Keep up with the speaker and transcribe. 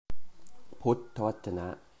พุทธวจนะ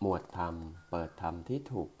หมวดธรรมเปิดธรรมที่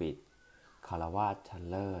ถูกปิดฆราวาสชั้น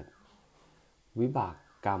เลิศวิบาก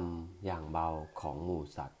กรรมอย่างเบาของหมู่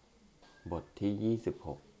สัตว์บทที่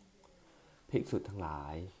26ภิกษุทั้งหลา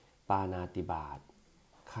ยปาณาติบาต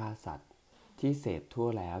ฆ่าสัตว์ที่เสพทั่ว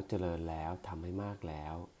แล้วเจริญแล้วทำให้มากแล้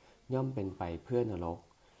วย่อมเป็นไปเพื่อนรก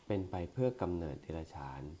เป็นไปเพื่อกำเนิดเดรัจฉ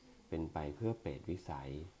านเป็นไปเพื่อเปรตวิสั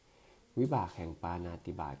ยวิบากแห่งปาณา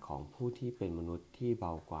ติบาตของผู้ที่เป็นมนุษย์ที่เบ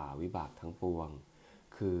ากว่าวิบากทั้งปวง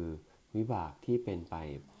คือวิบากที่เป็นไป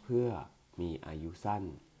เพื่อมีอายุสั้น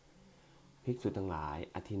ภิกษุทั้งหลาย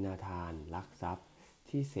อทินนาทานลักทรัพย์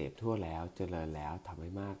ที่เสพทั่วแล้วเจริญแล้วทำให้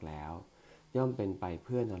มากแล้วย่อมเป็นไปเ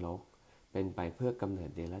พื่อนรกเป็นไปเพื่อกำเนิด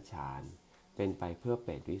เดรัจฉานเป็นไปเพื่อเป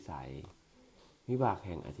รตวิสัยวิบากแ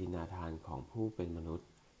ห่งอทินนาทานของผู้เป็นมนุษย์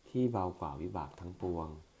ที่เบากว่าวิบากทั้งปวง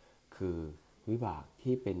คือวิบาก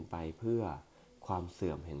ที่เป็นไปเพื่อความเ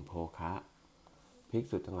สื่อมแห่งโภคะภิก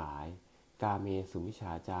ษุทั้งหลายกาเมสุมิจฉ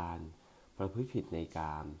าจารประพฤติผิดในก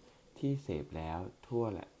ามที่เสพแล้วทั่ว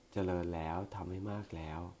และเจริญแล้วทำให้มากแ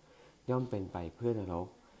ล้วย่อมเป็นไปเพื่อนรก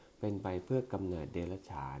เป็นไปเพื่อกำเนิดเดรัจ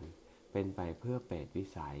ฉานเป็นไปเพื่อเปรตวิ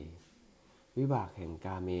สัยวิบากแห่งก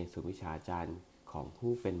าเมสุมิจฉาจารของ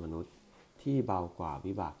ผู้เป็นมนุษย์ที่เบากว่า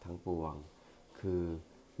วิบากทั้งปวงคือ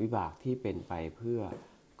วิบากที่เป็นไปเพื่อ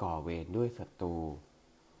ก่อเวรด้วยศัตรู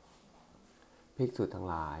ภิกษุทั้ง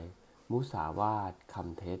หลายมุสาวาทค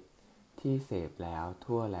ำเท็จที่เสพแล้ว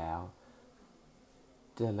ทั่วแล้ว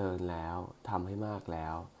เจริญแล้วทำให้มากแล้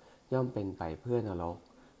วย่อมเป็นไปเพื่อนรก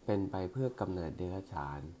เป็นไปเพื่อกำเนิดเดรัจฉา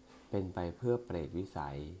นเป็นไปเพื่อเปรตวิสั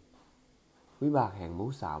ยวิบากแห่งมุ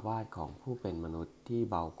สาวาทของผู้เป็นมนุษย์ที่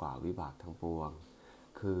เบากว่าวิบากทั้งปวง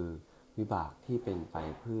คือวิบากที่เป็นไป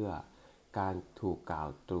เพื่อการถูกกล่าว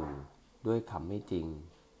ตรู่ด้วยคำไม่จริง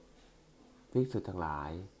ภิกษุทั้งหลา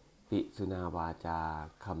ยปิสุนาวาจา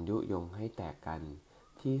คำยุยงให้แตกกัน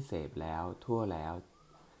ที่เสพแล้วทั่วแล้ว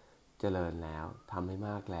เจริญแล้วทำให้ม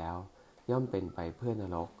ากแล้วย่อมเป็นไปเพื่อน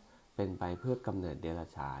รกเป็นไปเพื่อกำเนิดเดรัจ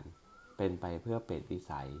ฉานเป็นไปเพื่อเปรตวิ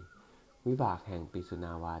สัยวิบากแห่งปิสุน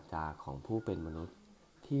าวาจาของผู้เป็นมนุษย์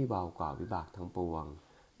ที่เบากว่าวิบากทั้งปวง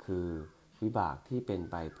คือวิบากที่เป็น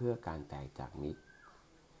ไปเพื่อการแตกจากมิตร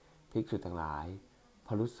ภิกษุทั้งหลายพ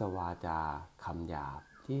รุสวาจาคำหยาบ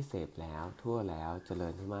ที่เสพแล้วทั่วแล้วเจริ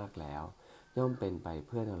ญให้มากแล้วย่อมเป็นไปเ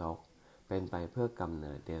พื่อนรกเป็นไปเพื่อกำเ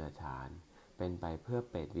นิดเดรัจฉานเป็นไปเพื่อ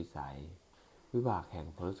เปรตวิสัยวิบากแห่ง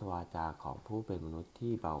พรุสวาจาของผู้เป็นมนุษย์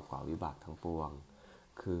ที่เบากว่าวิบากทั้งปวง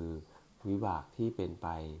คือวิบากที่เป็นไป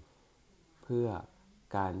เพื่อ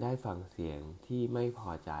การได้ฟังเสียงที่ไม่พ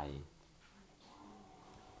อใจ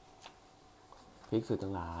ภิกษุ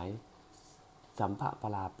ทั้งหลายสัมภป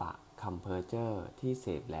ลาปะคำเพ้อเจ้อที่เส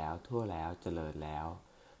พแล้วทั่วแล้วเจริญแล้ว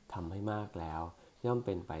ทำให้มากแล้วย่อมเ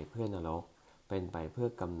ป็นไปเพื่อนรกเป็นไปเพื่อ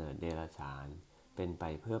กำเนิดเดรัจฉานเป็นไป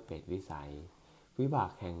เพื่อเปรตวิสัยวิบา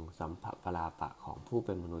กแห่งสัมภปลาปะของผู้เ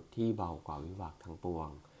ป็นมนุษย์ที่เบากว่าวิบากทั้งปวง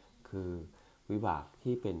คือวิบาก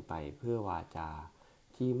ที่เป็นไปเพื่อวาจา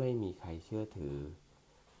ที่ไม่มีใครเชื่อถือ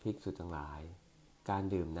ภิกษุทั้งหลายการ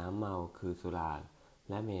ดื่มน้ำเมาคือสุรา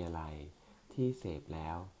และเมลัยที่เสพแล้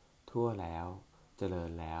วทั่วแล้วเจริ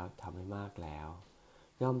ญแล้วทำให้มากแล้ว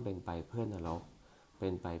ย่อมเป็นไปเพื่อนรกเป็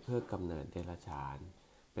นไปเพื่อกำเนิดเดรัจฉาน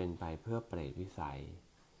เป็นไปเพื่อเปรตวิสัย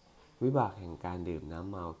วิบากแห่งการดื่มน้ำ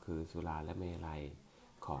เมาคือสุราและเมลัย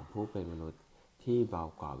ของผู้เป็นมนุษย์ที่เบา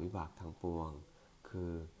กว่าวิบากทั้งปวงคื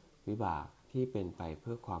อวิบากที่เป็นไปเ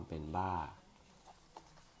พื่อความเป็นบ้า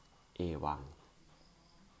เอวัง